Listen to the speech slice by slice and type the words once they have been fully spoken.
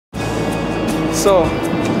So,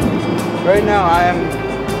 right now I am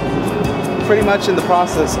pretty much in the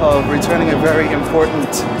process of returning a very important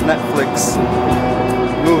Netflix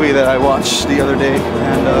movie that I watched the other day,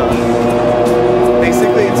 and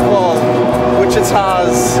basically it's called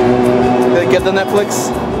Wichita's. Did I get the Netflix?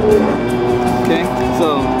 Okay,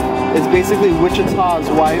 so it's basically Wichita's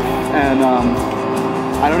wife, and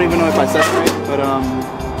I don't even know if I said it right, but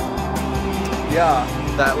yeah,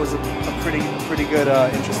 that was a pretty good,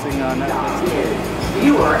 interesting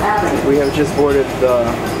Netflix. We have just boarded the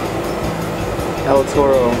El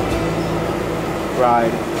Toro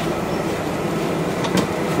ride.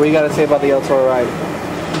 What do you got to say about the El Toro ride?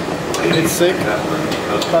 It's sick.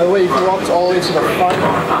 By the way, you can walk all the way to the front,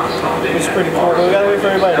 which is pretty cool. But we gotta wait for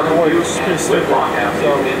everybody to board, which is pretty stupid. So,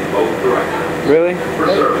 really?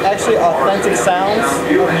 Actually, authentic sounds of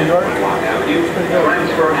New York. It's pretty good.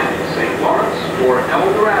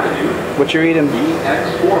 What you eating? I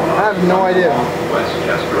have no idea.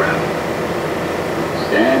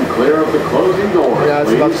 Stand clear of the closing doors. Yeah,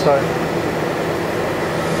 it's about to start.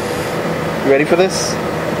 You ready for this?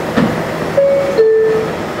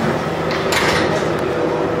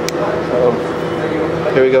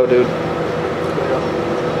 Here we go, dude.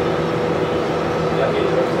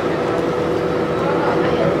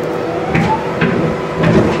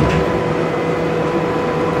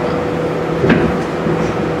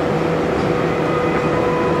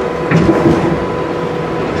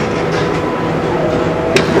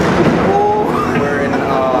 We're in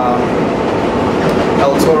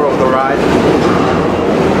El Toro, the ride,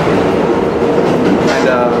 and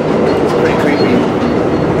it's pretty creepy.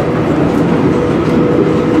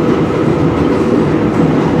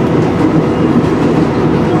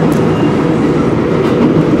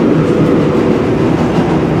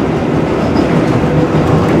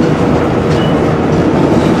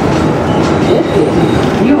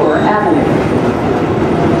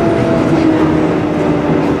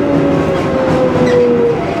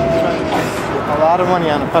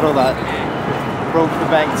 Money on a pedal that broke the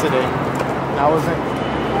bank today. And I wasn't.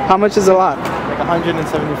 How much is a lot? Like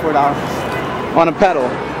 $174. On a pedal?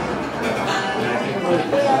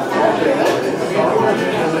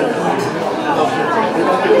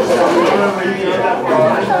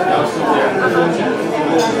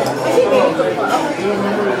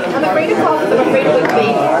 I'm afraid to call because I'm afraid of the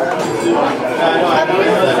baby.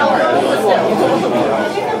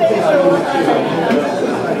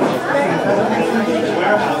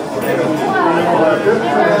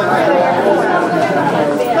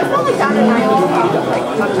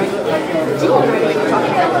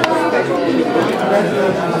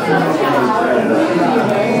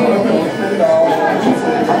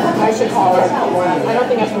 I should call her. I don't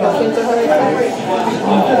think I should look into her.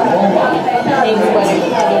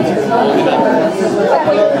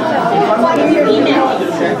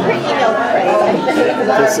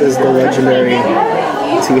 This is the legendary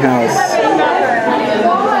tea house.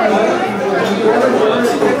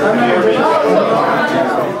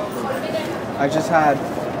 I just had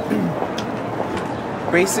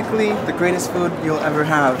basically the greatest food you'll ever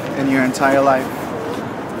have in your entire life.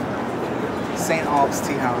 St. Aub's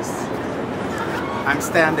Tea House. I'm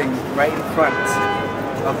standing right in front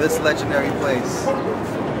of this legendary place,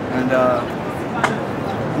 and the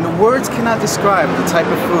words cannot describe the type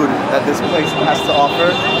of food that this place has to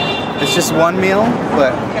offer. It's just one meal,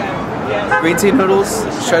 but green tea noodles,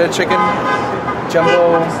 shredded chicken,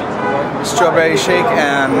 jumbo strawberry shake,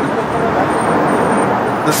 and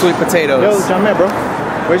the sweet potatoes. Yo, John Mayer, bro.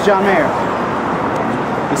 Where's John Mayer?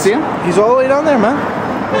 You see him? He's all the way down there, man.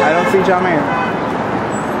 I don't see John Mayer.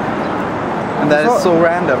 And that is so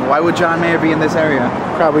random. Why would John Mayer be in this area?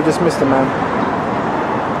 Crap, we just missed him, man.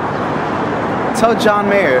 Tell John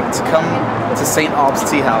Mayer to come to St. Aub's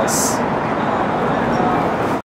Tea House.